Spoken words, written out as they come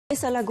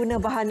Salah guna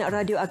bahan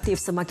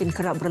radioaktif semakin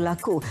kerap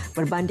berlaku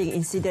berbanding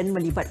insiden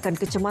melibatkan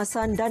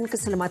kecemasan dan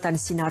keselamatan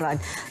sinaran.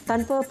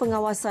 Tanpa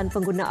pengawasan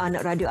penggunaan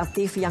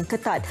radioaktif yang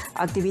ketat,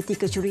 aktiviti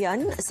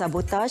kecurian,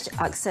 sabotaj,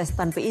 akses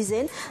tanpa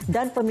izin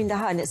dan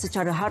pemindahan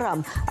secara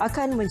haram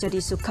akan menjadi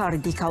sukar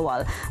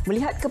dikawal.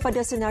 Melihat kepada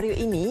senario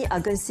ini,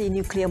 Agensi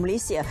Nuklear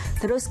Malaysia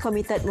terus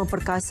komited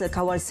memperkasa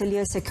kawal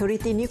Selia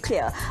Sekuriti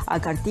nuklear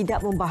agar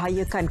tidak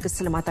membahayakan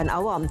keselamatan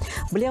awam.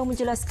 Beliau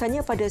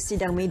menjelaskannya pada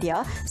sidang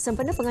media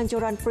sempena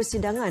penganjuran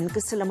persidangan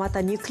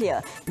keselamatan nuklear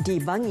di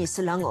Bangi,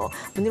 Selangor.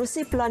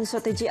 Menerusi Pelan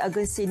Strategi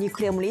Agensi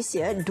Nuklear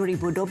Malaysia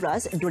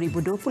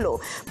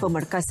 2012-2020,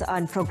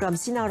 pemerkasaan program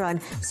sinaran,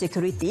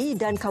 sekuriti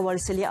dan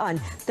kawal seliaan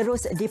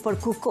terus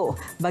diperkukuh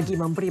bagi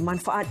memberi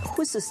manfaat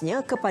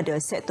khususnya kepada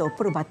sektor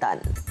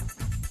perubatan.